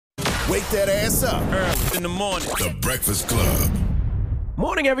Wake that ass up. Early in the morning. The Breakfast Club.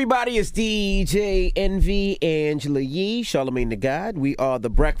 Morning, everybody. It's DJ Envy, Angela Yee, Charlamagne the God. We are the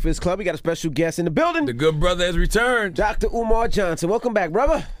Breakfast Club. We got a special guest in the building. The good brother has returned. Dr. Umar Johnson. Welcome back,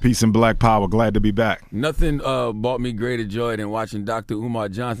 brother. Peace and black power. Glad to be back. Nothing brought me greater joy than watching Dr. Umar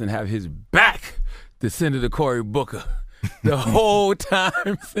Johnson have his back to Senator Cory Booker. The whole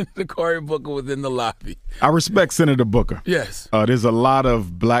time Senator Cory Booker was in the lobby. I respect Senator Booker. Yes. There's a lot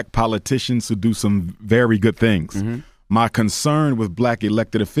of black politicians who do some very good things. Mm-hmm. My concern with black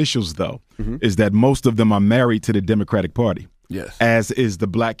elected officials, though, is that most of them are married to the Democratic Party. Yes. As is the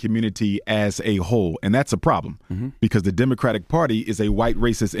black community as a whole. And that's a problem because the Democratic Party is a white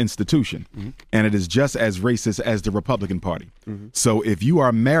racist institution and it is just as racist as the Republican Party. So if you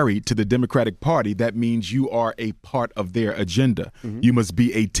are married to the Democratic Party, that means you are a part of their agenda. You must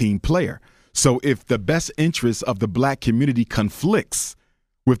be a team player. So if the best interests of the black community conflicts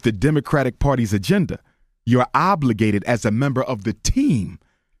with the Democratic Party's agenda, you're obligated as a member of the team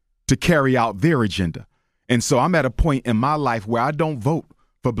to carry out their agenda. And so I'm at a point in my life where I don't vote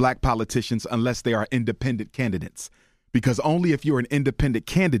for black politicians unless they are independent candidates, because only if you're an independent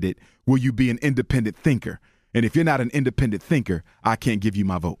candidate will you be an independent thinker. And if you're not an independent thinker, I can't give you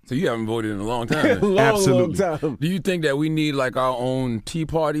my vote. So you haven't voted in a long time. Absolutely. Long time. Do you think that we need like our own Tea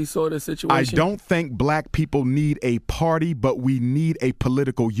Party sort of situation? I don't think black people need a party, but we need a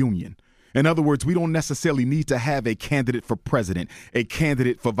political union. In other words, we don't necessarily need to have a candidate for president, a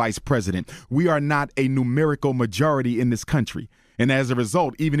candidate for vice president. We are not a numerical majority in this country. And as a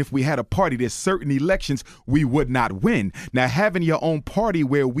result, even if we had a party, there's certain elections we would not win. Now, having your own party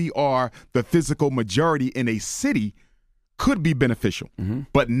where we are the physical majority in a city could be beneficial.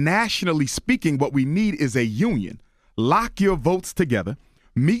 But nationally speaking, what we need is a union. Lock your votes together,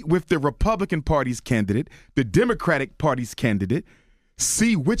 meet with the Republican Party's candidate, the Democratic Party's candidate,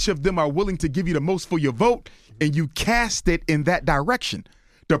 see which of them are willing to give you the most for your vote, and you cast it in that direction.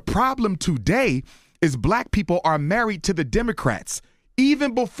 The problem today is black people are married to the Democrats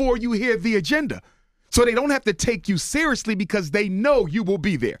even before you hear the agenda. So they don't have to take you seriously because they know you will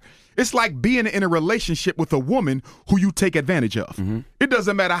be there. It's like being in a relationship with a woman who you take advantage of. It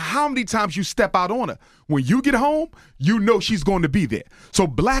doesn't matter how many times you step out on her. When you get home, you know she's going to be there. So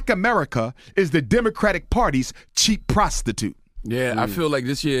black America is the Democratic Party's cheap prostitute. Yeah, I feel like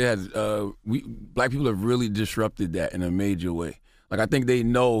this year has black people have really disrupted that in a major way. Like I think they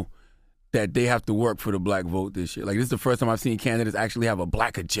know that they have to work for the black vote this year. Like this is the first time I've seen candidates actually have a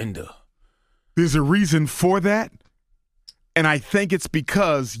black agenda. There's a reason for that, and I think it's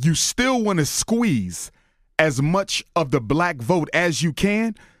because you still want to squeeze as much of the black vote as you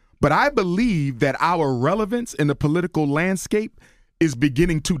can, but I believe that our relevance in the political landscape is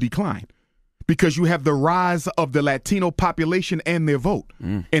beginning to decline. Because you have the rise of the Latino population and their vote.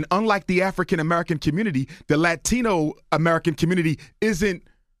 And unlike the African-American community, the Latino-American community isn't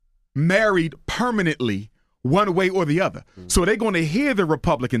married permanently one way or the other. So they're going to hear the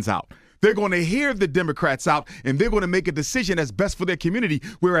Republicans out. They're going to hear the Democrats out, and they're going to make a decision that's best for their community.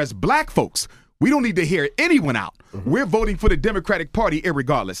 Whereas black folks, we don't need to hear anyone out. We're voting for the Democratic Party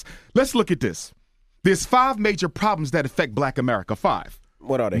irregardless. Let's look at this. There's 5 major problems that affect black America. 5.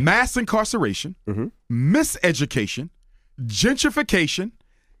 What are they? Mass incarceration, miseducation, gentrification,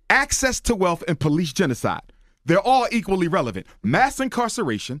 access to wealth, and police genocide. They're all equally relevant. Mass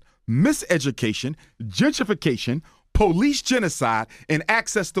incarceration, miseducation, gentrification, police genocide, and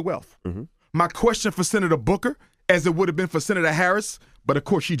access to wealth. My question for Senator Booker, as it would have been for Senator Harris, but of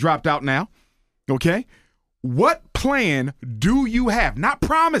course she dropped out now, okay? What plan do you have? Not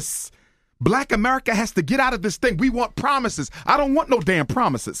promise. Black America has to get out of this thing. We want promises. I don't want no damn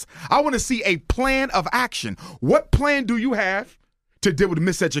promises. I want to see a plan of action. What plan do you have to deal with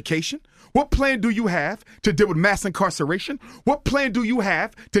miseducation? What plan do you have to deal with mass incarceration? What plan do you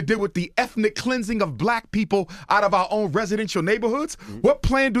have to deal with the ethnic cleansing of black people out of our own residential neighborhoods? What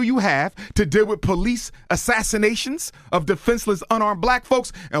plan do you have to deal with police assassinations of defenseless, unarmed black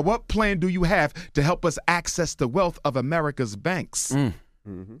folks? And what plan do you have to help us access the wealth of America's banks?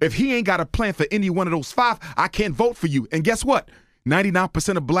 If he ain't got a plan for any one of those 5, I can't vote for you. And guess what?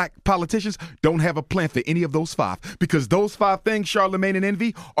 99% of black politicians don't have a plan for any of those 5, because those 5 things, Charlamagne and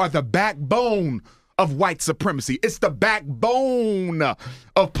Envy, are the backbone of white supremacy. It's the backbone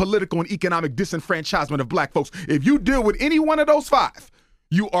of political and economic disenfranchisement of black folks. If you deal with any one of those 5,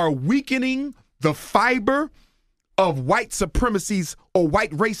 you are weakening the fiber of white supremacy's or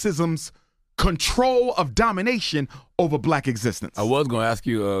white racism's control of domination over black existence. I was going to ask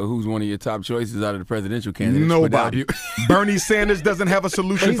you who's one of your top choices out of the presidential candidates. Nobody. Bernie Sanders doesn't have a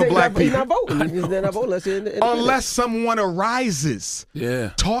solution for black people. He's not voting. He's not voting. Unless someone arises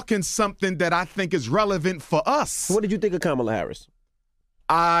Yeah. talking something that I think is relevant for us. What did you think of Kamala Harris?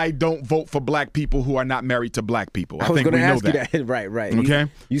 I don't vote for black people who are not married to black people. I was think going we to know ask that. you that. Right. Okay?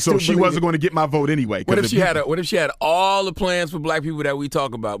 You So still she believe wasn't it? going to get my vote anyway. What if she had all the plans for black people that we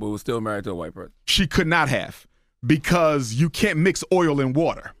talk about, but was still married to a white person? She could not have, because you can't mix oil and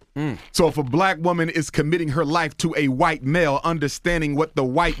water. So if a black woman is committing her life to a white male, understanding what the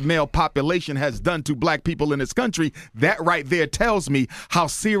white male population has done to black people in this country, that right there tells me how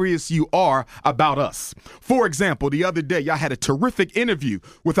serious you are about us. For example, the other day, y'all had a terrific interview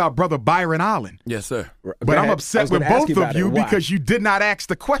with our brother Byron Allen. Yes, sir. But I'm upset with both of you Why? because you did not ask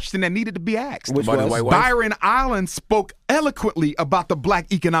the question that needed to be asked. Which About his was? white wife? Byron Allen spoke eloquently about the black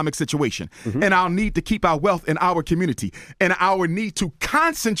economic situation and our need to keep our wealth in our community and our need to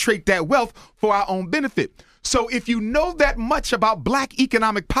concentrate that wealth for our own benefit. So if you know that much about black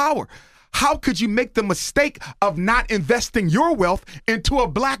economic power, how could you make the mistake of not investing your wealth into a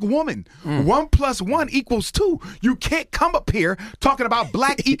black woman? 1 + 1 = 2. You can't come up here talking about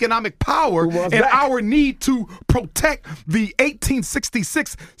black economic power and black? our need to protect the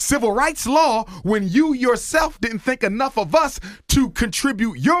 1866 Civil Rights Law when you yourself didn't think enough of us to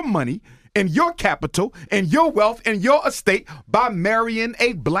contribute your money and your capital and your wealth and your estate by marrying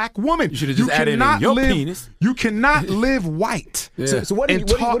a black woman. You should have just added in your penis. You cannot live white. Yeah. So what do you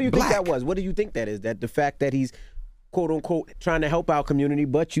talk think black. that was? What do you think that is? That the fact that he's quote unquote trying to help our community,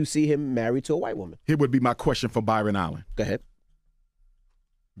 but you see him married to a white woman. Here would be my question for Byron Allen. Go ahead.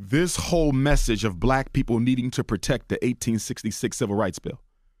 This whole message of black people needing to protect the 1866 Civil Rights Bill,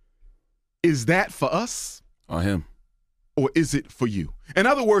 is that for us On him. or is it for you? In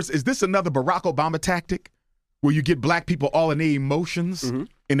other words, is this another Barack Obama tactic where you get black people all in their emotions and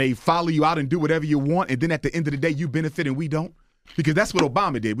they follow you out and do whatever you want, and then at the end of the day you benefit and we don't? Because that's what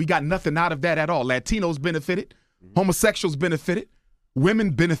Obama did. We got nothing out of that at all. Latinos benefited, homosexuals benefited,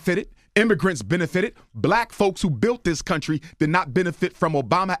 women benefited, immigrants benefited. Black folks who built this country did not benefit from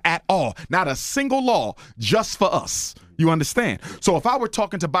Obama at all. Not a single law just for us. You understand? So if I were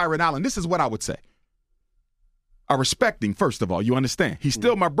talking to Byron Allen, this is what I would say. I respect him, first of all. You understand? He's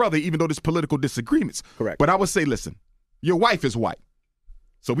still my brother, even though there's political disagreements. Correct. But I would say, listen, your wife is white.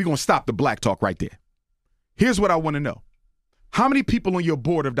 So we're going to stop the black talk right there. Here's what I want to know. How many people on your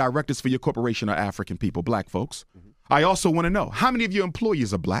board of directors for your corporation are African people, black folks? I also want to know, how many of your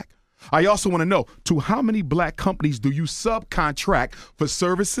employees are black? I also want to know, to how many black companies do you subcontract for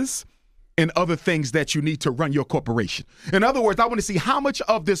services and other things that you need to run your corporation? In other words, I want to see how much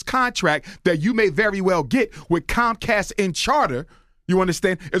of this contract that you may very well get with Comcast and Charter, you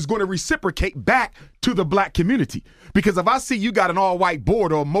understand, is going to reciprocate back to the black community. Because if I see you got an all-white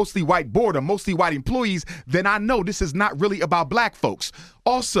board or mostly white board or mostly white employees, then I know this is not really about black folks.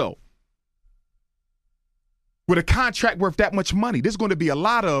 Also, with a contract worth that much money, there's going to be a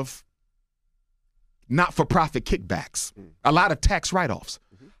lot of not-for-profit kickbacks, a lot of tax write-offs.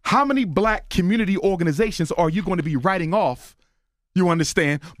 How many black community organizations are you going to be writing off, you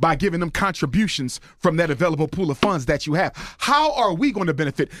understand, by giving them contributions from that available pool of funds that you have? How are we going to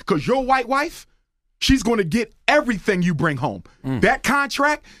benefit? Because your white wife, she's going to get everything you bring home. That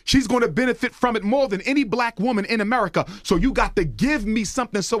contract, she's going to benefit from it more than any black woman in America. So you got to give me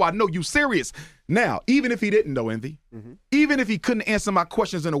something so I know you serious. Now, even if he didn't know, Envy, even if he couldn't answer my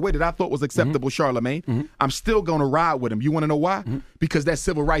questions in a way that I thought was acceptable, Charlamagne, I'm still going to ride with him. You want to know why? Because that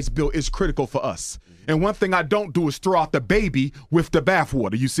civil rights bill is critical for us. And one thing I don't do is throw out the baby with the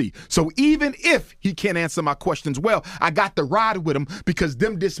bathwater, you see. So even if he can't answer my questions well, I got to ride with him because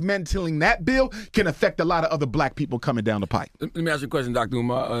them dismantling that bill can affect a lot of other black people coming down the pike. Let me ask you a question, Dr.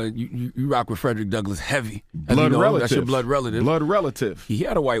 Umar. You rock with Frederick Douglass heavy. Blood relative. That's your blood relative. Blood relative. He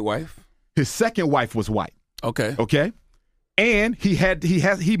had a white wife. His second wife was white. Okay. Okay? And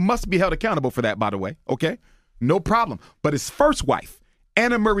he must be held accountable for that, by the way. Okay? No problem. But his first wife,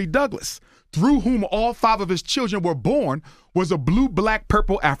 Anna Murray Douglass, through whom all 5 of his children were born, was a blue, black,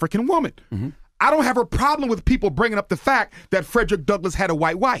 purple African woman. I don't have a problem with people bringing up the fact that Frederick Douglass had a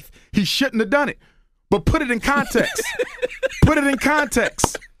white wife. He shouldn't have done it. But put it in context. Put it in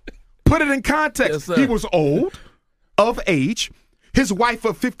context. Put it in context. Yes, sir. He was old, of age. His wife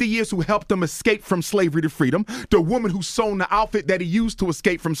of 50 years who helped him escape from slavery to freedom. The woman who sewn the outfit that he used to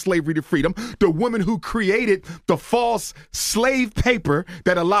escape from slavery to freedom. The woman who created the false slave paper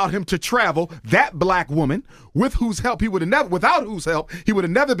that allowed him to travel. That black woman, with whose help he would have never, without whose help, he would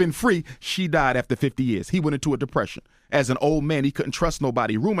have never been free. She died after 50 years. He went into a depression. as an old man, he couldn't trust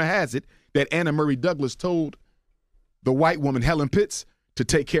nobody. Rumor has it that Anna Murray Douglas told the white woman, Helen Pitts, to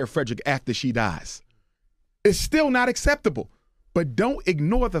take care of Frederick after she dies. It's still not acceptable. But don't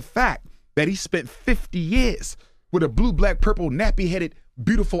ignore the fact that he spent 50 years with a blue, black, purple, nappy-headed,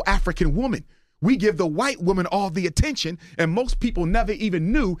 beautiful African woman. We give the white woman all the attention, and most people never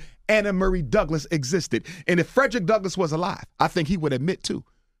even knew Anna Murray Douglas existed. And if Frederick Douglass was alive, I think he would admit, too,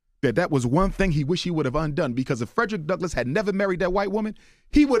 that was one thing he wished he would have undone, because if Frederick Douglass had never married that white woman,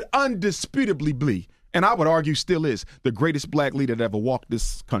 he would undisputably be, and I would argue still is, the greatest black leader that ever walked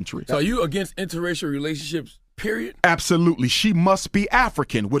this country. So are you against interracial relationships, period? Absolutely. She must be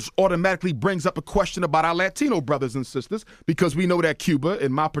African, which automatically brings up a question about our Latino brothers and sisters, because we know that Cuba,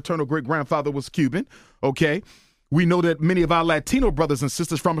 and my paternal great-grandfather was Cuban, okay? We know that many of our Latino brothers and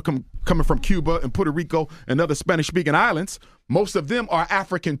sisters coming from Cuba and Puerto Rico and other Spanish-speaking islands, most of them are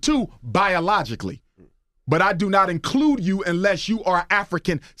African too, biologically. But I do not include you unless you are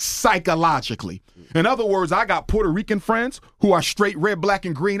African psychologically. In other words, I got Puerto Rican friends who are straight red, black,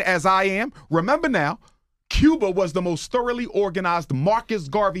 and green as I am. Remember now, Cuba was the most thoroughly organized Marcus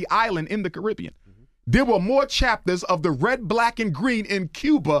Garvey Island in the Caribbean. There were more chapters of the red, black, and green in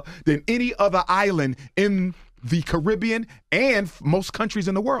Cuba than any other island in the Caribbean and most countries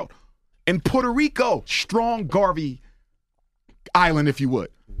in the world. In Puerto Rico, strong Garvey Island, if you would.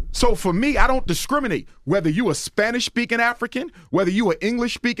 So for me, I don't discriminate whether you a Spanish-speaking African, whether you a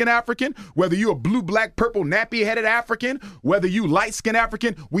English-speaking African, whether you a blue, black, purple, nappy-headed African, whether you light-skinned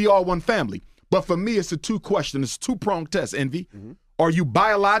African, we all one family. But for me, it's a two-question, it's a two-pronged test, Envy. Are you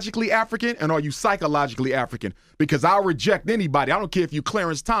biologically African and are you psychologically African? Because I'll reject anybody. I don't care if you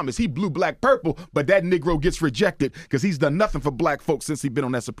Clarence Thomas. He blue, black, purple, but that Negro gets rejected because he's done nothing for black folks since he's been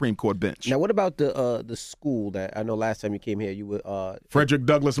on that Supreme Court bench. Now, what about the school that I know last time you came here, you were Frederick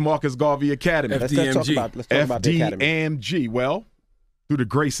Douglass Marcus Garvey Academy. Let's talk about the academy. FDMG. Well, through the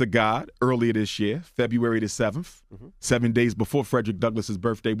grace of God, earlier this year, February the 7th, 7 days before Frederick Douglass's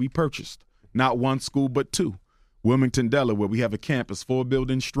birthday, we purchased not one school but two. Wilmington, Delaware, we have a campus 4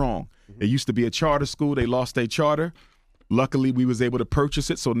 buildings strong. It used to be a charter school. They lost their charter. Luckily, we was able to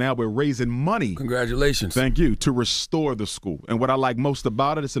purchase it, so now we're raising money. Congratulations. Thank you, to restore the school. And what I like most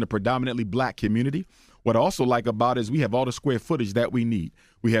about it, it's in a predominantly black community. What I also like about it is we have all the square footage that we need.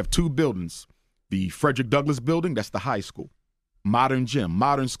 We have 2 buildings. The Frederick Douglass building, that's the high school. Modern gym,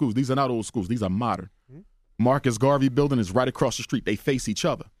 modern schools. These are not old schools. These are modern. Marcus Garvey building is right across the street. They face each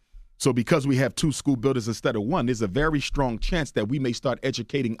other. So because we have 2 school buildings instead of 1, there's a very strong chance that we may start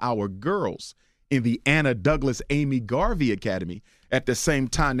educating our girls in the Anna Douglas Amy Garvey Academy at the same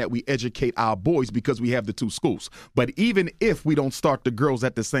time that we educate our boys, because we have the 2 schools. But even if we don't start the girls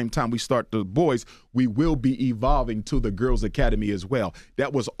at the same time we start the boys, we will be evolving to the Girls Academy as well.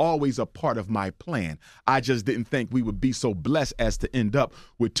 That was always a part of my plan. I just didn't think we would be so blessed as to end up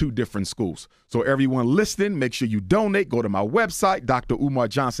with 2 different schools. So everyone listening, make sure you donate. Go to my website,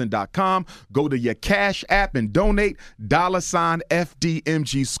 drumarjohnson.com. Go to your Cash App and donate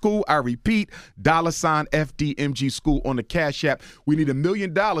 $FDMG School. I repeat, $FDMG School on the Cash App. We need $1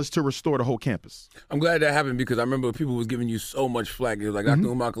 million to restore the whole campus. I'm glad that happened, because I remember people was giving you so much flack. It was like, Dr.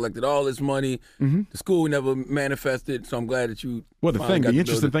 Umar collected all this money. The school never manifested, so I'm glad that you the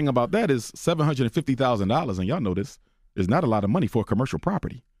interesting thing about that is $750,000, and y'all know this, is not a lot of money for a commercial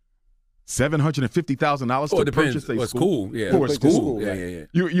property. $750,000 to purchase a school. Yeah. For a school. Yeah.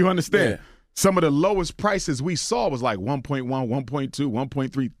 You understand? Yeah. Some of the lowest prices we saw was like 1.1, 1.2,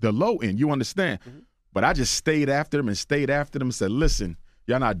 1.3, the low end. You understand? But I just stayed after them and said, listen,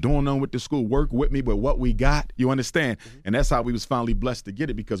 y'all not doing nothing with the school. Work with me with what we got. You understand? And that's how we was finally blessed to get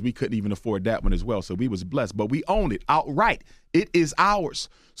it, because we couldn't even afford that one as well. So we was blessed. But we own it outright. It is ours.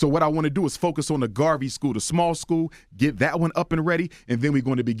 So what I want to do is focus on the Garvey School, the small school, get that one up and ready, and then we're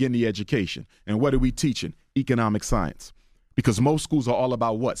going to begin the education. And what are we teaching? Economic science. Because most schools are all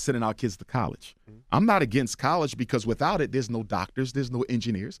about what? Sending our kids to college. I'm not against college, because without it, there's no doctors, there's no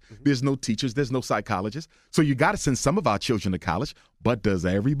engineers, there's no teachers, there's no psychologists. So you got to send some of our children to college. But does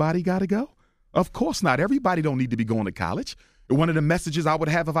everybody got to go? Of course not. Everybody don't need to be going to college. One of the messages I would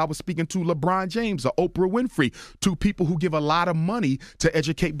have if I was speaking to LeBron James or Oprah Winfrey, 2 people who give a lot of money to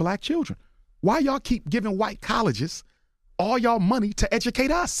educate black children. Why y'all keep giving white colleges all y'all money to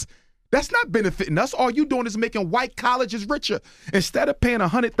educate us? That's not benefiting us. All you doing is making white colleges richer. Instead of paying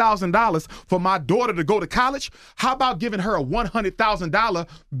 $100,000 for my daughter to go to college, how about giving her a $100,000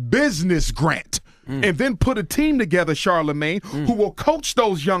 business grant? And then put a team together, Charlamagne, who will coach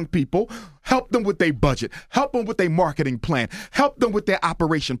those young people, Help them with their budget. Help them with their marketing plan. Help them with their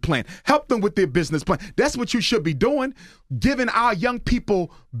operation plan. Help them with their business plan. That's what you should be doing, giving our young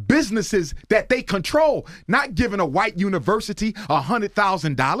people businesses that they control, not giving a white university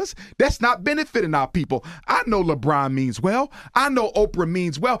 $100,000. That's not benefiting our people. I know LeBron means well. I know Oprah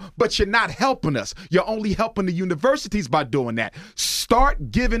means well, but you're not helping us. You're only helping the universities by doing that.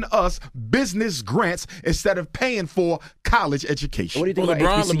 Start giving us business grants instead of paying for college education. What do you think Well,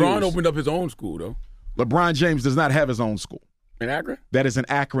 about HBCUs? LeBron opened up his own school, though. LeBron James does not have his own school. In Akron? That is an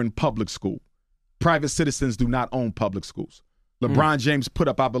Akron public school. Private citizens do not own public schools. LeBron James put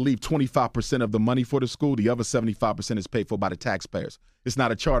up, I believe, 25% of the money for the school. The other 75% is paid for by the taxpayers. It's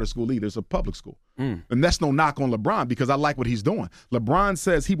not a charter school either. It's a public school. And that's no knock on LeBron because I like what he's doing. LeBron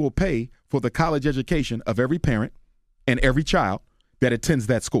says he will pay for the college education of every parent and every child that attends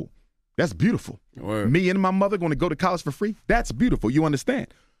that school. That's beautiful. Word. Me and my mother going to go to college for free? That's beautiful. You understand?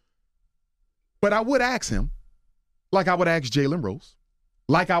 But I would ask him, like I would ask Jalen Rose,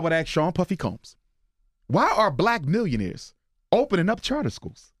 like I would ask Sean Puffy Combs, why are black millionaires opening up charter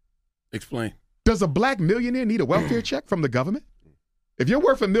schools? Explain. Does a black millionaire need a welfare check from the government? If you're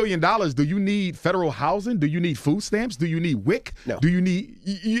worth $1 million, do you need federal housing? Do you need food stamps? Do you need WIC? No. Do you need,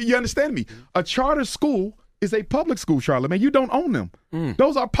 you understand me? A charter school is a public school, Charlamagne. You don't own them.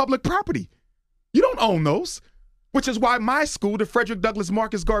 Those are public property. You don't own those, which is why my school, the Frederick Douglass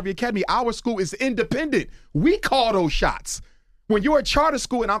Marcus Garvey Academy, our school is independent. We call those shots. When you're a charter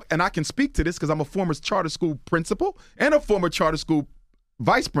school, and I can speak to this because I'm a former charter school principal and a former charter school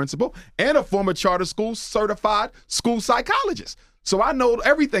vice principal and a former charter school certified school psychologist. So I know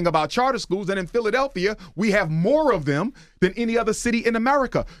everything about charter schools, and in Philadelphia, we have more of them than any other city in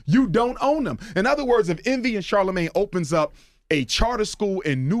America. You don't own them. In other words, if Envy and Charlamagne opens up a charter school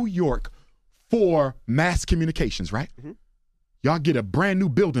in New York for mass communications, right? Y'all get a brand new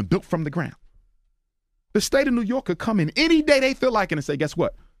building built from the ground. The state of New York could come in any day they feel like it and say, guess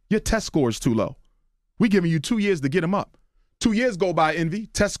what? Your test score is too low. We're giving you 2 years to get them up. 2 years go by, Envy.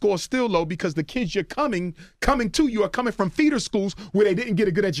 Test score is still low because the kids you're coming to you are coming from feeder schools where they didn't get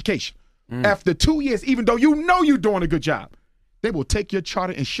a good education. After 2 years, even though you know you're doing a good job, they will take your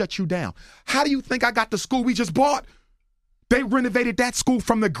charter and shut you down. How do you think I got the school we just bought? They renovated that school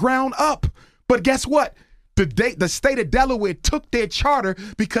from the ground up. But guess what? The state of Delaware took their charter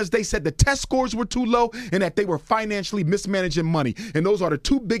because they said the test scores were too low and that they were financially mismanaging money. And those are the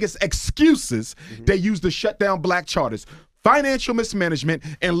two biggest excuses they use to shut down black charters. Financial mismanagement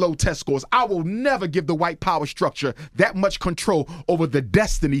and low test scores. I will never give the white power structure that much control over the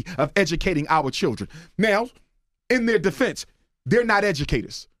destiny of educating our children. Now, in their defense, they're not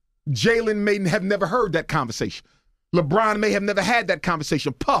educators. Jalen may have never heard that conversation. LeBron may have never had that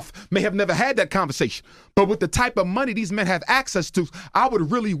conversation. Puff may have never had that conversation. But with the type of money these men have access to, I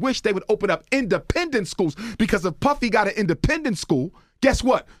would really wish they would open up independent schools, because if Puffy got an independent school, guess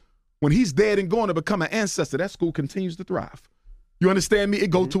what? When he's dead and going to become an ancestor, that school continues to thrive. You understand me? It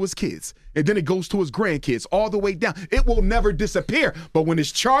goes to his kids, and then it goes to his grandkids, all the way down. It will never disappear. But when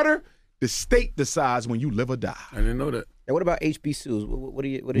it's charter, the state decides when you live or die. I didn't know that. And what about HBCUs? What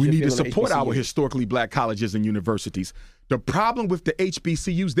is We your need to feeling on support our HBCUs? historically black colleges and universities. The problem with the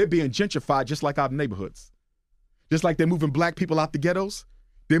HBCUs, they're being gentrified just like our neighborhoods. Just like they're moving black people out the ghettos,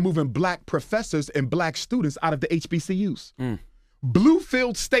 they're moving black professors and black students out of the HBCUs.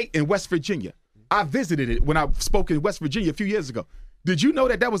 Bluefield State in West Virginia. I visited it when I spoke in West Virginia a few years ago. Did you know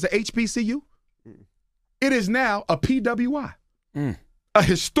that was a HBCU? It is now a PWI. A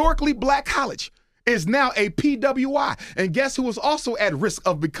historically black college is now a PWI. And guess who is also at risk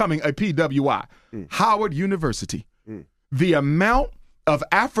of becoming a PWI? Howard University. The amount of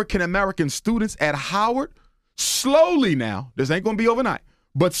African-American students at Howard slowly now, this ain't going to be overnight,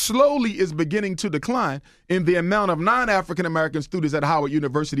 but slowly is beginning to decline, and the amount of non-African-American students at Howard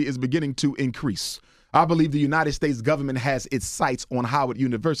University is beginning to increase. I believe the United States government has its sights on Howard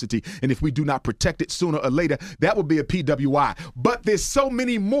University, and if we do not protect it sooner or later, that will be a PWI. But there's so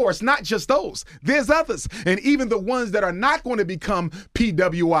many more. It's not just those. There's others. And even the ones that are not going to become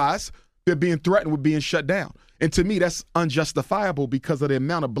PWIs, they're being threatened with being shut down. And to me, that's unjustifiable because of the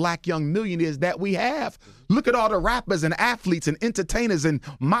amount of black young millionaires that we have. Look at all the rappers and athletes and entertainers and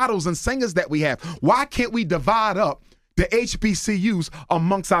models and singers that we have. Why can't we divide up the HBCUs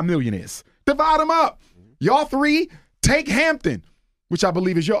amongst our millionaires? Divide them up. Y'all three, take Hampton, which I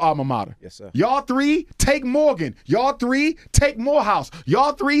believe is your alma mater. Yes, sir. Y'all three, take Morgan. Y'all three, take Morehouse.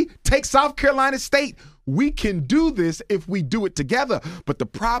 Y'all three, take South Carolina State. We can do this if we do it together. But the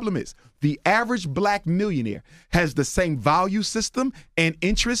problem is the average black millionaire has the same value system and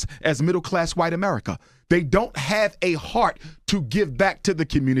interests as middle-class white America. They don't have a heart to give back to the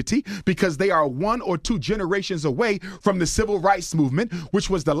community because they are 1 or 2 generations away from the civil rights movement, which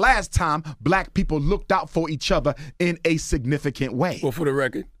was the last time black people looked out for each other in a significant way. Well, for the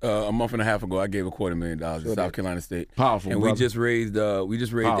record, a month and a half ago, I gave $250,000 to South Carolina State. Powerful, and brother. we just raised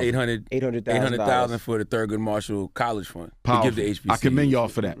 $800,000 for the Thurgood Marshall College Fund to give to HBCU. I commend y'all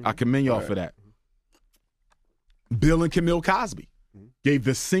for that. For that. Bill and Camille Cosby gave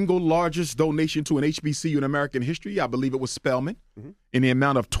the single largest donation to an HBCU in American history. I believe it was Spelman, in the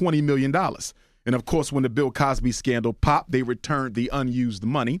amount of $20 million. And, of course, when the Bill Cosby scandal popped, they returned the unused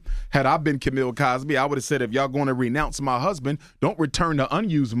money. Had I been Camille Cosby, I would have said, if y'all going to renounce my husband, don't return the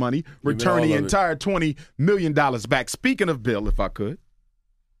unused money. Return the entire $20 million back. Speaking of Bill, if I could,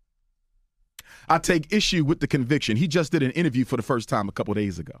 I take issue with the conviction. He just did an interview for the first time a couple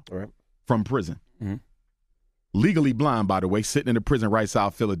days ago from prison. Legally blind, by the way, sitting in a prison right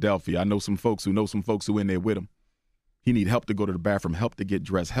south Philadelphia. I know some folks who in there with him. He need help to go to the bathroom, help to get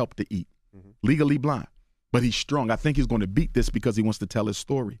dressed, help to eat. Legally blind. But he's strong. I think he's going to beat this because he wants to tell his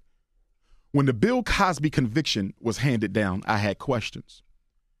story. When the Bill Cosby conviction was handed down, I had questions.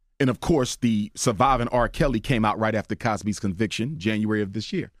 And, of course, the surviving R. Kelly came out right after Cosby's conviction, January of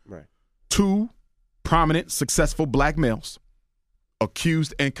this year. Right. 2 prominent, successful black males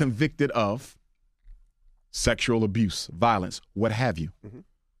accused and convicted of sexual abuse, violence, what have you.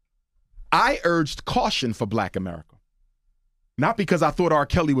 I urged caution for black America. Not because I thought R.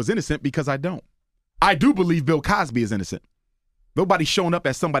 Kelly was innocent, because I don't. I do believe Bill Cosby is innocent. Nobody's shown up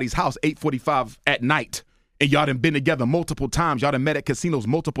at somebody's house 8:45 at night, and y'all done been together multiple times. Y'all done met at casinos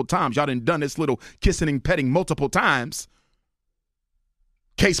multiple times. Y'all done this little kissing and petting multiple times.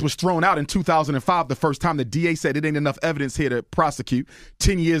 Case was thrown out in 2005, the first time the DA said it ain't enough evidence here to prosecute.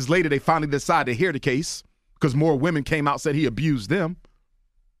 10 years later, they finally decided to hear the case because more women came out, said he abused them.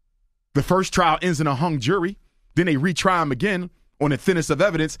 The first trial ends in a hung jury. Then they retry him again on the thinnest of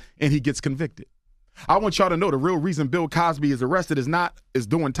evidence, and he gets convicted. I want y'all to know the real reason Bill Cosby is arrested is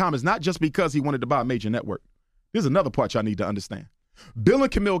doing time is not just because he wanted to buy a major network. There's another part y'all need to understand. Bill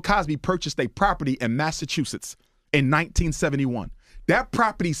and Camille Cosby purchased a property in Massachusetts in 1971. That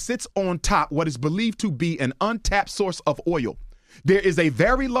property sits on top what is believed to be an untapped source of oil. There is a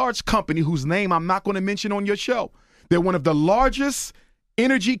very large company whose name I'm not going to mention on your show. They're one of the largest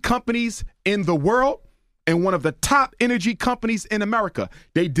energy companies in the world and one of the top energy companies in America.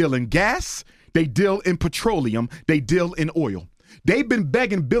 They deal in gas, they deal in petroleum, they deal in oil. They've been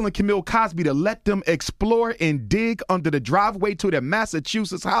begging Bill and Camille Cosby to let them explore and dig under the driveway to their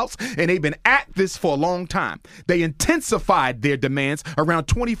Massachusetts house, and they've been at this for a long time. They intensified their demands around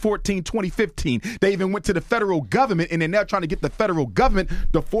 2014, 2015. They even went to the federal government, and they're now trying to get the federal government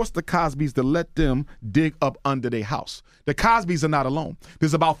to force the Cosbys to let them dig up under their house. The Cosbys are not alone.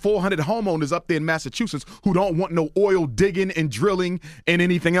 There's about 400 homeowners up there in Massachusetts who don't want no oil digging and drilling and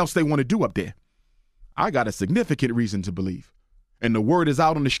anything else they want to do up there. I got a significant reason to believe, and the word is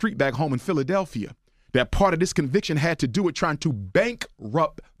out on the street back home in Philadelphia, that part of this conviction had to do with trying to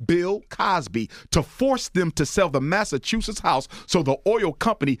bankrupt Bill Cosby to force them to sell the Massachusetts house so the oil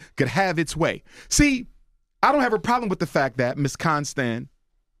company could have its way. See, I don't have a problem with the fact that Ms. Constant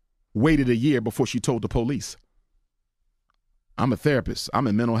waited a year before she told the police. I'm a therapist. I'm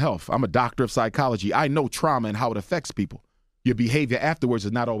in mental health. I'm a doctor of psychology. I know trauma and how it affects people. Your behavior afterwards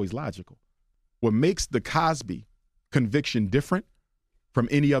is not always logical. What makes the Cosby conviction different from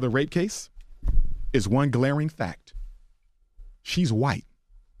any other rape case is one glaring fact. She's white.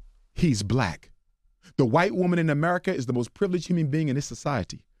 He's black. The white woman in America is the most privileged human being in this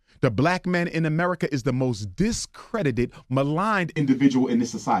society. The black man in America is the most discredited, maligned individual in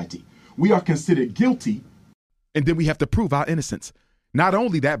this society. We are considered guilty, and then we have to prove our innocence. Not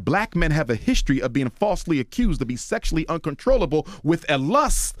only that, black men have a history of being falsely accused to be sexually uncontrollable with a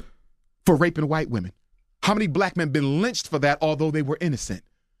lust for raping white women. How many black men been lynched for that, although they were innocent?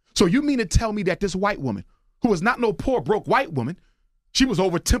 So you mean to tell me that this white woman, who was not no poor, broke white woman, she was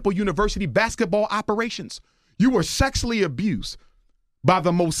over Temple University basketball operations. You were sexually abused by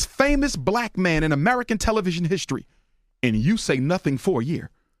the most famous black man in American television history, and you say nothing for a year.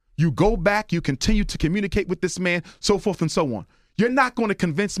 You go back, you continue to communicate with this man, so forth and so on. You're not going to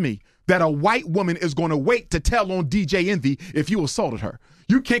convince me that a white woman is going to wait to tell on DJ Envy if you assaulted her.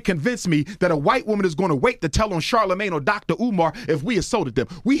 You can't convince me that a white woman is going to wait to tell on Charlemagne or Dr. Umar if we assaulted them.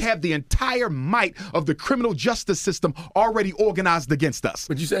 We have the entire might of the criminal justice system already organized against us.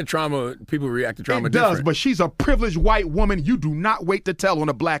 But you said trauma, people react to trauma It does, different. but she's a privileged white woman. You do not wait to tell on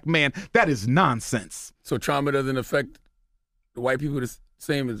a black man. That is nonsense. So trauma doesn't affect the white people to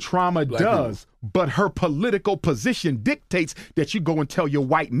Same as trauma black does, but her political position dictates that you go and tell your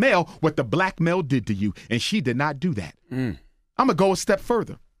white male what the black male did to you, and she did not do that. I'm going to go a step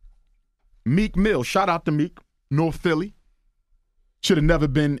further. Meek Mill, shout out to Meek, North Philly. Should have never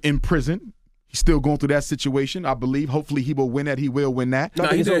been in prison. He's still going through that situation, I believe. Hopefully he will win that. He will win that. No,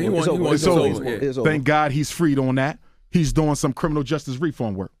 he's over. It's over. It's over. Thank God he's freed on that. He's doing some criminal justice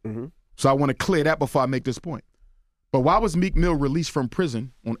reform work. So I want to clear that before I make this point. But why was Meek Mill released from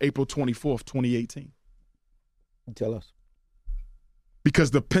prison on April 24th, 2018? Tell us.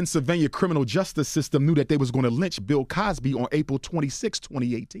 Because the Pennsylvania criminal justice system knew that they was going to lynch Bill Cosby on April 26,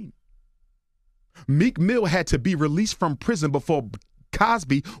 2018. Meek Mill had to be released from prison before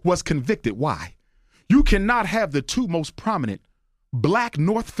Cosby was convicted. Why? You cannot have the two most prominent black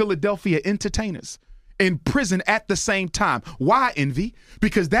North Philadelphia entertainers in prison at the same time. Why, Envy?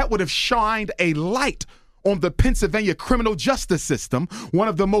 Because that would have shined a light on the Pennsylvania criminal justice system, one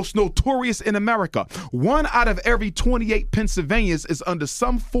of the most notorious in America. 1 out of every 28 Pennsylvanians is under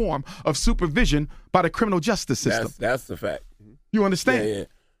some form of supervision by the criminal justice system. That's the fact. You understand? Yeah.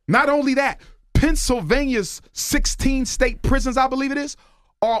 Not only that, Pennsylvania's 16 state prisons, I believe it is,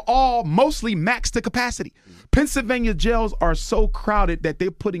 are all mostly maxed to capacity. Pennsylvania jails are so crowded that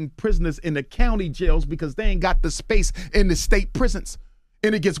they're putting prisoners in the county jails because they ain't got the space in the state prisons.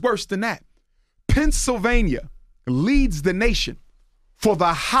 And it gets worse than that. Pennsylvania leads the nation for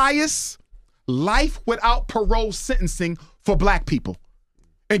the highest life without parole sentencing for black people.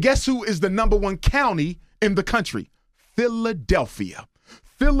 And guess who is the number one county in the country? Philadelphia.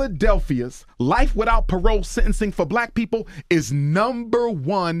 Philadelphia's life without parole sentencing for black people is number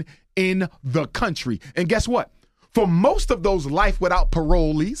one in the country. And guess what? For most of those life without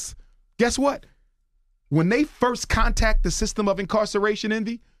parolees, guess what? When they first contact the system of incarceration,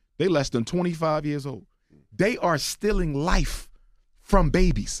 Envy, they less than 25 years old. They are stealing life from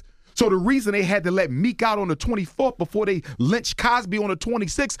babies. So the reason they had to let Meek out on the 24th before they lynched Cosby on the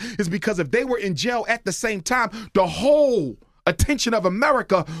 26th is because if they were in jail at the same time, the whole attention of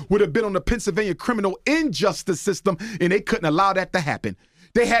America would have been on the Pennsylvania criminal injustice system, and they couldn't allow that to happen.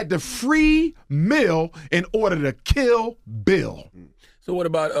 They had to free Mill in order to kill Bill. So what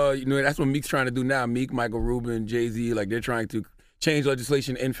about, that's what Meek's trying to do now. Meek, Michael Rubin, Jay-Z, like they're trying to change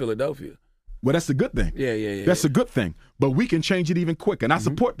legislation in Philadelphia. Well, that's a good thing. Yeah. That's a good thing. But we can change it even quicker, and I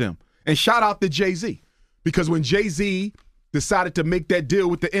support them. And shout out to Jay-Z, because when Jay-Z decided to make that deal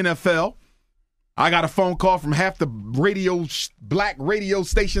with the NFL, I got a phone call from half the black radio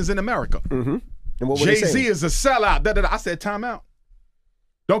stations in America. And what were they Jay-Z saying? is a sellout. I said, time out.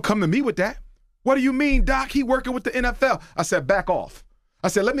 Don't come to me with that. What do you mean, Doc? He working with the NFL. I said, back off. I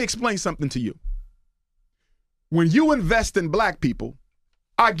said, let me explain something to you. When you invest in black people,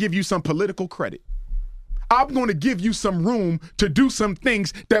 I give you some political credit. I'm going to give you some room to do some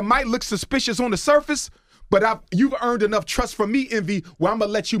things that might look suspicious on the surface, but you've earned enough trust from me, Envy, where I'm going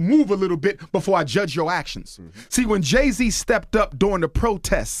to let you move a little bit before I judge your actions. See, when Jay-Z stepped up during the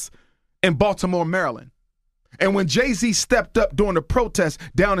protests in Baltimore, Maryland, and when Jay-Z stepped up during the protests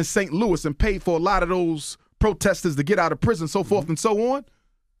down in St. Louis and paid for a lot of those protesters to get out of prison, so forth and so on,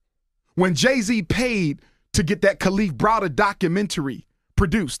 when Jay-Z paid to get that Khalif Browder documentary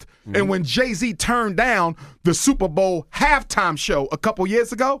produced, and when Jay-Z turned down the Super Bowl halftime show a couple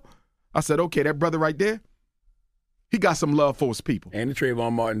years ago, I said, okay, that brother right there, he got some love for his people. And the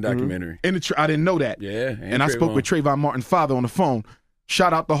Trayvon Martin documentary. I didn't know that. Yeah. And I spoke with Trayvon Martin's father on the phone.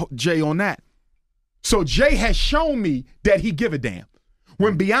 Shout out to Jay on that. So Jay has shown me that he give a damn.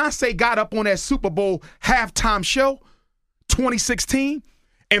 When Beyonce got up on that Super Bowl halftime show, 2016,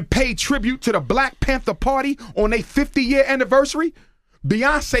 and paid tribute to the Black Panther Party on their 50-year anniversary,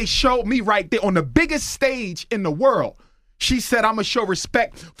 Beyonce showed me right there on the biggest stage in the world. She said, I'm going to show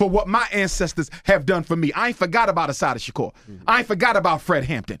respect for what my ancestors have done for me. I ain't forgot about Assata Shakur. I ain't forgot about Fred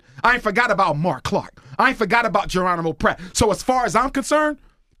Hampton. I ain't forgot about Mark Clark. I ain't forgot about Geronimo Pratt. So as far as I'm concerned,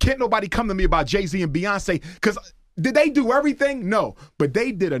 can't nobody come to me about Jay-Z and Beyonce, because did they do everything? No. But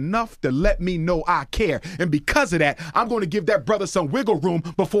they did enough to let me know I care. And because of that, I'm going to give that brother some wiggle room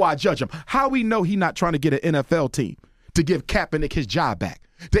before I judge him. How we know he not trying to get an NFL team to give Kaepernick his job back?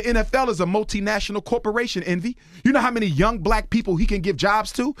 The NFL is a multinational corporation, Envy. You know how many young black people he can give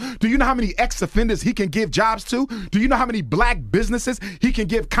jobs to? Do you know how many ex-offenders he can give jobs to? Do you know how many black businesses he can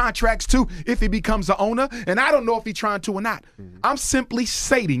give contracts to if he becomes the owner? And I don't know if he's trying to or not. I'm simply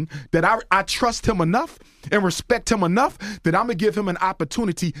stating that I trust him enough and respect him enough that I'm going to give him an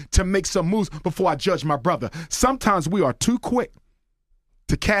opportunity to make some moves before I judge my brother. Sometimes we are too quick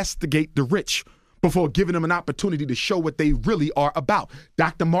to castigate the rich before giving them an opportunity to show what they really are about.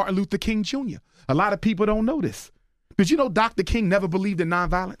 Dr. Martin Luther King Jr. A lot of people don't know this. Did you know Dr. King never believed in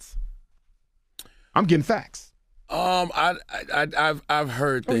nonviolence? I'm getting facts. I've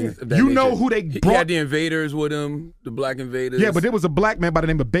heard things. Of that You nature. know who they He brought? had the invaders with him, the black invaders. Yeah, but there was a black man by the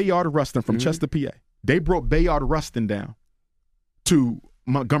name of Bayard Rustin from Chester, PA. They brought Bayard Rustin down to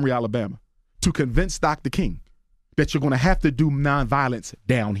Montgomery, Alabama, to convince Dr. King that you're going to have to do nonviolence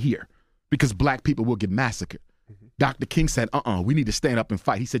down here because black people will get massacred. Dr. King said, we need to stand up and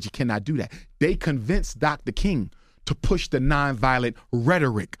fight. He said, you cannot do that. They convinced Dr. King to push the nonviolent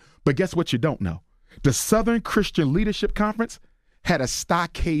rhetoric. But guess what you don't know? The Southern Christian Leadership Conference had a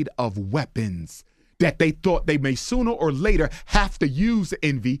stockade of weapons that they thought they may sooner or later have to use,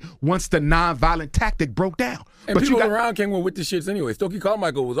 Envy, once the nonviolent tactic broke down. And but people around King were with the shits anyway. Stokely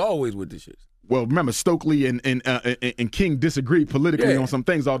Carmichael was always with the shits. Well, remember, Stokely and King disagreed politically on some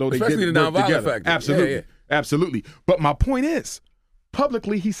things, although especially they did the work nonviolent together. factor. Absolutely, absolutely. But my point is,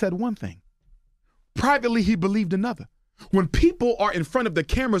 publicly he said one thing. Privately he believed another. When people are in front of the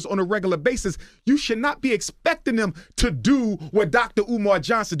cameras on a regular basis, you should not be expecting them to do what Dr. Umar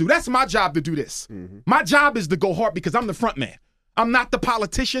Johnson do. That's my job to do this. My job is to go hard because I'm the front man. I'm not the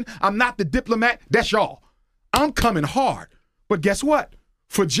politician. I'm not the diplomat. That's y'all. I'm coming hard. But guess what?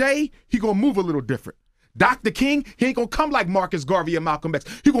 For Jay, he gonna move a little different. Dr. King, he ain't gonna come like Marcus Garvey and Malcolm X.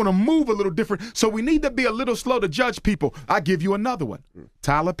 He gonna move a little different. So we need to be a little slow to judge people. I give you another one.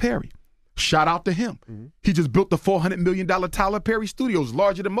 Tyler Perry. Shout out to him. He just built the $400 million Tyler Perry Studios,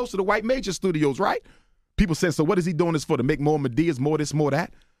 larger than most of the white major studios, right? People saying, so what is he doing this for? To make more Medeas, more this, more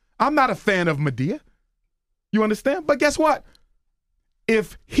that? I'm not a fan of Medea. You understand? But guess what?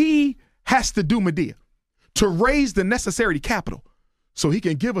 If he has to do Medea to raise the necessary capital so he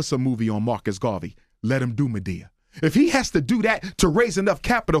can give us a movie on Marcus Garvey, let him do Medea. If he has to do that to raise enough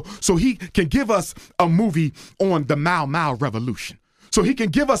capital so he can give us a movie on the Mau Mau Revolution, so he can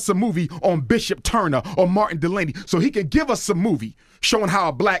give us a movie on Bishop Turner or Martin Delaney, so he can give us a movie showing how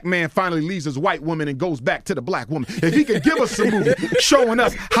a black man finally leaves his white woman and goes back to the black woman. If he can give us a movie showing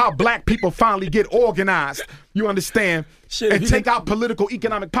us how black people finally get organized, you understand, and take out political,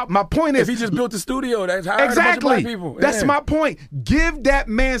 economic power. My point is, if he just built a studio, that's hired exactly. a bunch of black people. That's my point. Give that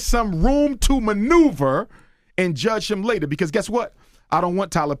man some room to maneuver and judge him later. Because guess what? I don't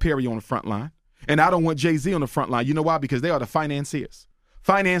want Tyler Perry on the front line. And I don't want Jay-Z on the front line. You know why? Because they are the financiers.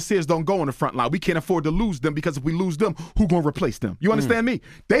 Financiers don't go on the front line. We can't afford to lose them because if we lose them, who's going to replace them? You understand me?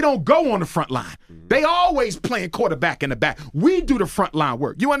 They don't go on the front line. They always playing quarterback in the back. We do the front line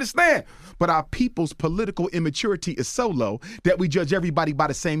work. You understand? But our people's political immaturity is so low that we judge everybody by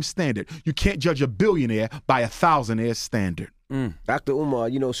the same standard. You can't judge a billionaire by a thousandaire standard. Dr. Umar,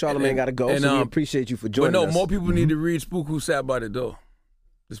 you know, Charlamagne got to go, so we appreciate you for joining us. More people need to read Spook Who Sat by the Door.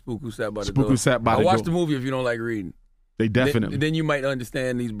 The Spook Who Sat by the Door. Spook Who Sat by the Door. Watch the movie if you don't like reading. They definitely. Then you might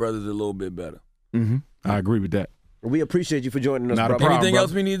understand these brothers a little bit better. I agree with that. We appreciate you for joining us, Not a brother. problem. Anything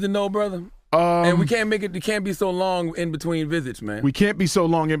else we need to know, brother? And we can't make it. It can't be so long in between visits, man. We can't be so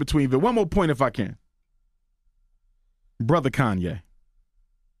long in between. But one more point, if I can. Brother Kanye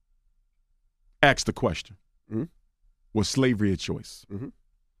asked the question: was slavery a choice?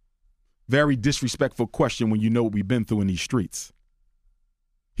 Very disrespectful question when you know what we've been through in these streets.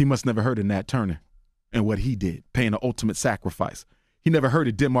 He must never heard of Nat Turner and what he did, paying the ultimate sacrifice. He never heard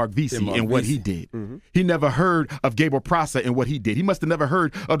of Denmark Vesey and what he did. He never heard of Gabriel Prosser and what he did. He must have never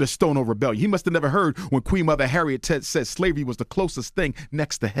heard of the Stono Rebellion. He must have never heard when Queen Mother Harriet said slavery was the closest thing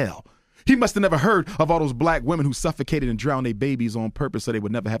next to hell. He must have never heard of all those black women who suffocated and drowned their babies on purpose so they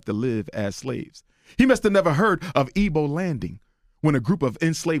would never have to live as slaves. He must have never heard of Ebo Landing, when a group of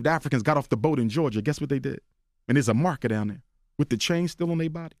enslaved Africans got off the boat in Georgia. Guess what they did? And there's a marker down there with the chain still on their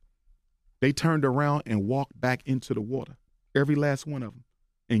body. They turned around and walked back into the water, every last one of them,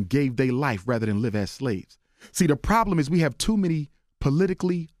 and gave their life rather than live as slaves. See, the problem is we have too many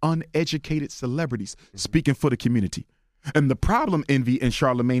politically uneducated celebrities speaking for the community. And the problem, Envy and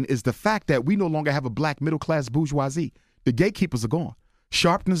Charlamagne, is the fact that we no longer have a black middle-class bourgeoisie. The gatekeepers are gone.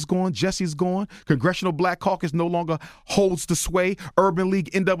 Sharpton's gone, Jesse's gone, Congressional Black Caucus no longer holds the sway, Urban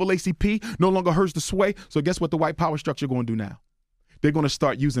League, NAACP no longer holds the sway. So guess what the white power structure going to do now? They're going to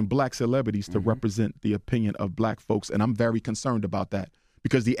start using black celebrities to represent the opinion of black folks, and I'm very concerned about that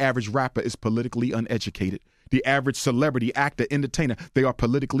because the average rapper is politically uneducated. The average celebrity, actor, entertainer, they are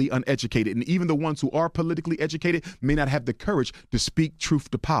politically uneducated, and even the ones who are politically educated may not have the courage to speak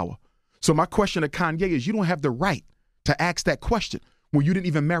truth to power. So my question to Kanye is, you don't have the right to ask that question when you didn't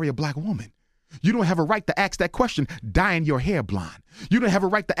even marry a black woman. You don't have a right to ask that question dyeing your hair blonde. You don't have a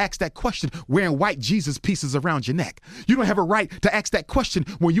right to ask that question wearing white Jesus pieces around your neck. You don't have a right to ask that question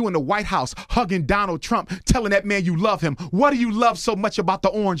when you in the White House hugging Donald Trump, telling that man you love him. What do you love so much about the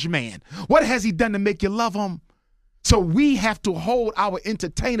orange man? What has he done to make you love him? So we have to hold our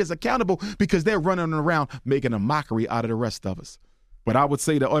entertainers accountable because they're running around making a mockery out of the rest of us. But I would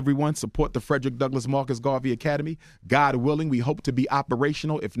say to everyone, support the Frederick Douglass Marcus Garvey Academy. God willing, we hope to be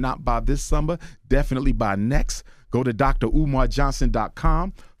operational, if not by this summer, definitely by next. Go to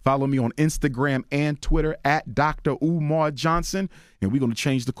drumarjohnson.com. Follow me on Instagram and Twitter at Dr. Umar Johnson, and we're going to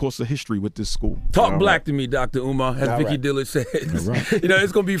change the course of history with this school. Talk black to me, Dr. Umar, as Vicky Dillard said. Right. You know,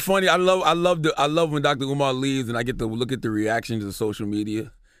 it's going to be funny. I love when Dr. Umar leaves and I get to look at the reactions to social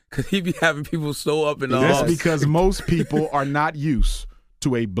media because he be having people so up in the That's arms. because most people are not used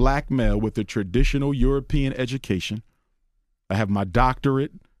to a black male with a traditional European education. I have my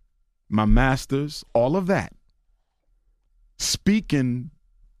doctorate, my master's, all of that. Speaking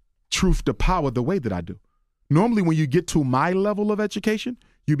truth to power the way that I do. Normally, when you get to my level of education,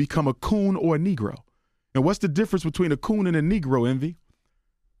 you become a coon or a Negro. And what's the difference between a coon and a Negro, Envy?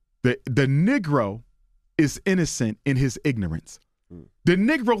 The Negro is innocent in his ignorance. The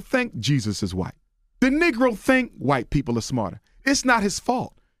Negro think Jesus is white. The Negro think white people are smarter. It's not his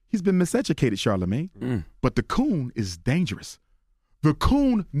fault. He's been miseducated, Charlamagne. But the coon is dangerous. The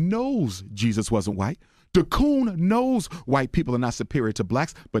coon knows Jesus wasn't white. The coon knows white people are not superior to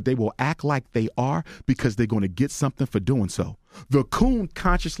blacks, but they will act like they are because they're going to get something for doing so. The coon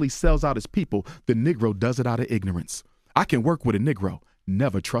consciously sells out his people. The Negro does it out of ignorance. I can work with a Negro.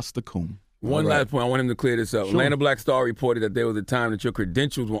 Never trust the coon. One last point. I want him to clear this up. Sure. Atlanta Black Star reported that there was a time that your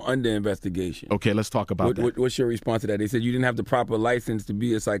credentials were under investigation. Okay, let's talk about that. What's your response to that? They said you didn't have the proper license to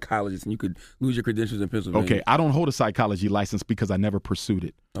be a psychologist and you could lose your credentials in Pennsylvania. Okay, I don't hold a psychology license because I never pursued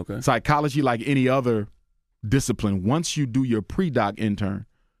it. Okay. Psychology, like any other discipline, once you do your pre-doc intern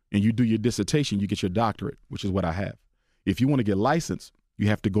and you do your dissertation, you get your doctorate, which is what I have. If you want to get licensed, you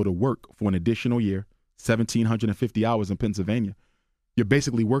have to go to work for an additional year, 1,750 hours in Pennsylvania. You're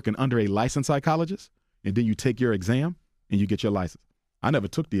basically working under a licensed psychologist, and then you take your exam and you get your license. I never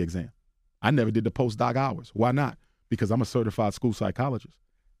took the exam. I never did the postdoc hours. Why not? Because I'm a certified school psychologist.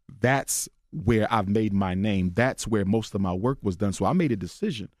 That's where I've made my name. That's where most of my work was done. So I made a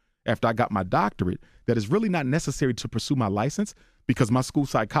decision after I got my doctorate that is really not necessary to pursue my license because my school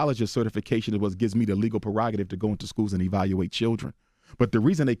psychologist certification is what gives me the legal prerogative to go into schools and evaluate children. But the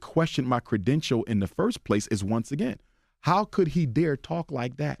reason they questioned my credential in the first place is, once again, how could he dare talk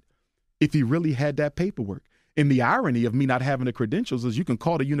like that if he really had that paperwork? And the irony of me not having the credentials is you can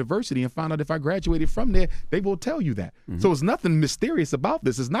call the university and find out if I graduated from there. They will tell you that. Mm-hmm. So it's nothing mysterious about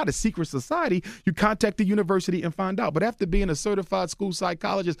this. It's not a secret society. You contact the university and find out. But after being a certified school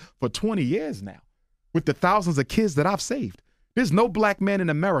psychologist for 20 years now, with the thousands of kids that I've saved, there's no black man in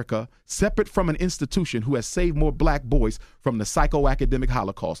America separate from an institution who has saved more black boys from the psychoacademic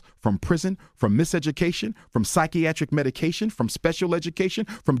Holocaust, from prison, from miseducation, from psychiatric medication, from special education,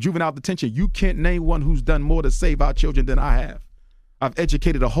 from juvenile detention. You can't name one who's done more to save our children than I have. I've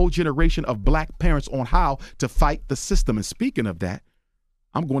educated a whole generation of black parents on how to fight the system. And speaking of that,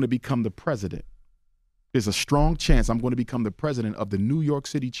 I'm going to become the president. There's a strong chance I'm going to become the president of the New York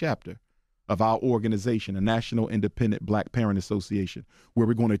City chapter of our organization, the National Independent Black Parent Association, where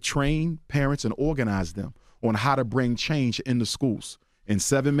we're going to train parents and organize them on how to bring change in the schools in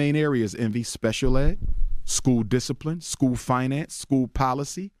 7 main areas: Envy, special ed, school discipline, school finance, school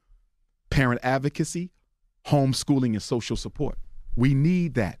policy, parent advocacy, homeschooling, and social support. We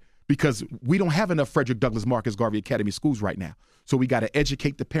need that because we don't have enough Frederick Douglass Marcus Garvey Academy schools right now. So we got to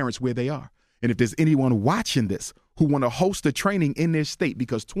educate the parents where they are. And if there's anyone watching this who want to host a training in their state,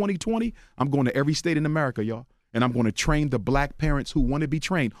 because 2020, I'm going to every state in America, y'all, and I'm going to train the black parents who want to be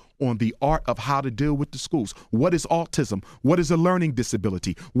trained on the art of how to deal with the schools. What is autism? What is a learning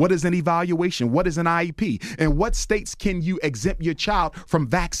disability? What is an evaluation? What is an IEP? And what states can you exempt your child from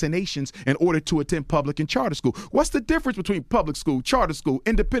vaccinations in order to attend public and charter school? What's the difference between public school, charter school,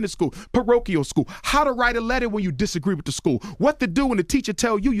 independent school, parochial school? How to write a letter when you disagree with the school? What to do when the teacher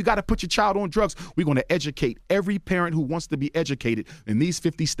tell you you got to put your child on drugs? We're going to educate every parent who wants to be educated in these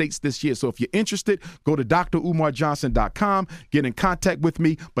 50 states this year. So if you're interested, go to drumarjohnson.com, get in contact with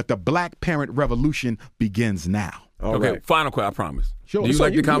me. But the black parent revolution begins now. Okay, final question, I promise. Sure. Do you So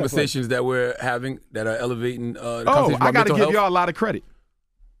like you the can conversations that we're having that are elevating the Oh, conversation about I got to mental give health? y'all a lot of credit.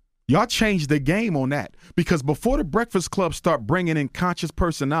 Y'all changed the game on that because before the Breakfast Club start bringing in conscious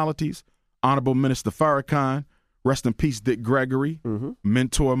personalities, Honorable Minister Farrakhan, rest in peace, Dick Gregory,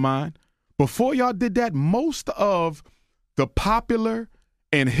 mentor of mine. Before y'all did that, most of the popular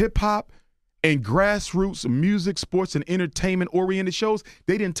and hip hop and grassroots music, sports, and entertainment-oriented shows,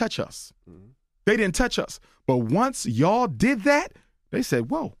 they didn't touch us. They didn't touch us. But once y'all did that, they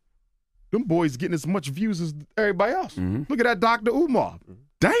said, whoa, them boys getting as much views as everybody else. Look at that Dr. Umar.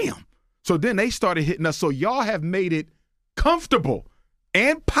 Damn. So then they started hitting us. So y'all have made it comfortable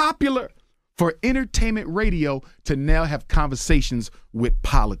and popular for entertainment radio to now have conversations with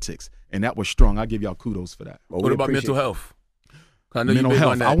politics. And that was strong. I give y'all kudos for that. Well, What we about appreciate mental health? I know Mental you big on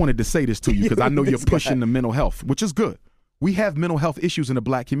health. that. I wanted to say this to you because I know you're This guy. pushing the mental health, which is good. We have mental health issues in the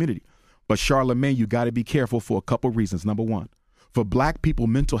black community. But Charlamagne, you got to be careful for a couple reasons. Number one, for black people,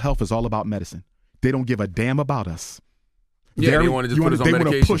 mental health is all about medicine. They don't give a damn about us. Yeah, they want to just put us on They want to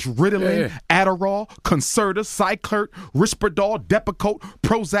medication. push Ritalin, Yeah. Adderall, Concerta, Cyclert, Risperdal, Depakote,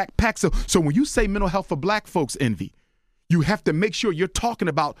 Prozac, Paxil. So when you say mental health for black folks, Envy, you have to make sure you're talking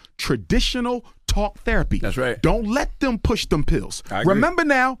about traditional talk therapy. That's right. Don't let them push them pills. I agree. Remember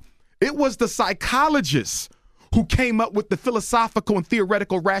now, it was the psychologists who came up with the philosophical and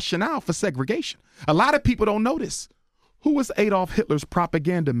theoretical rationale for segregation. A lot of people don't know this. Who was Adolf Hitler's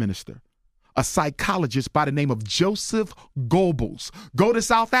propaganda minister? A psychologist by the name of Joseph Goebbels. Go to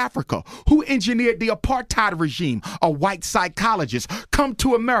South Africa. Who engineered the apartheid regime? A white psychologist. Come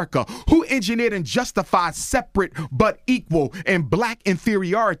to America. Who engineered and justified separate but equal and black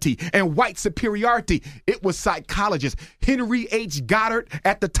inferiority and white superiority? It was psychologists. Henry H. Goddard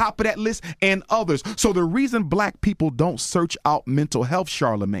at the top of that list and others. So the reason black people don't search out mental health,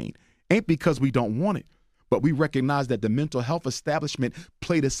 Charlamagne, ain't because we don't want it. But we recognize that the mental health establishment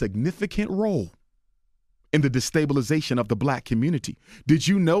played a significant role in the destabilization of the black community. Did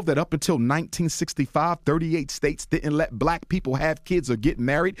you know that up until 1965, 38 states didn't let black people have kids or get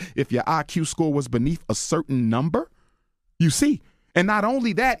married if your IQ score was beneath a certain number? You see, and not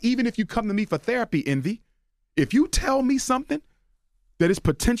only that, even if you come to me for therapy, Envy, if you tell me something that is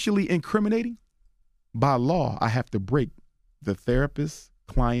potentially incriminating, by law, I have to break the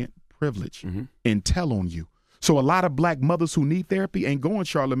therapist-client privilege and tell on you. So a lot of black mothers who need therapy ain't going,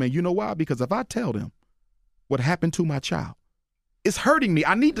 Charlamagne. You know why? Because if I tell them what happened to my child, it's hurting me.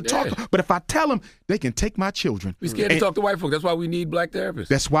 I need to talk. But if I tell them, they can take my children. We scared to And talk to white folks. That's why we need black therapists.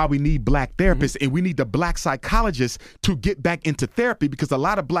 that's why we need black therapists and we need the black psychologists to get back into therapy because a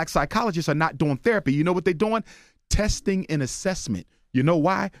lot of black psychologists are not doing therapy. You know what they're doing? Testing and assessment. You know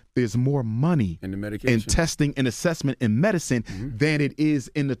why? There's more money And the medication. in testing and assessment in medicine than it is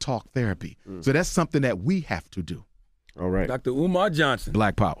in the talk therapy. So that's something that we have to do. All right. Dr. Umar Johnson.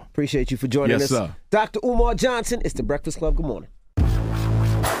 Black power. Appreciate you for joining Yes, us. sir. Dr. Umar Johnson, it's the Breakfast Club. Good morning.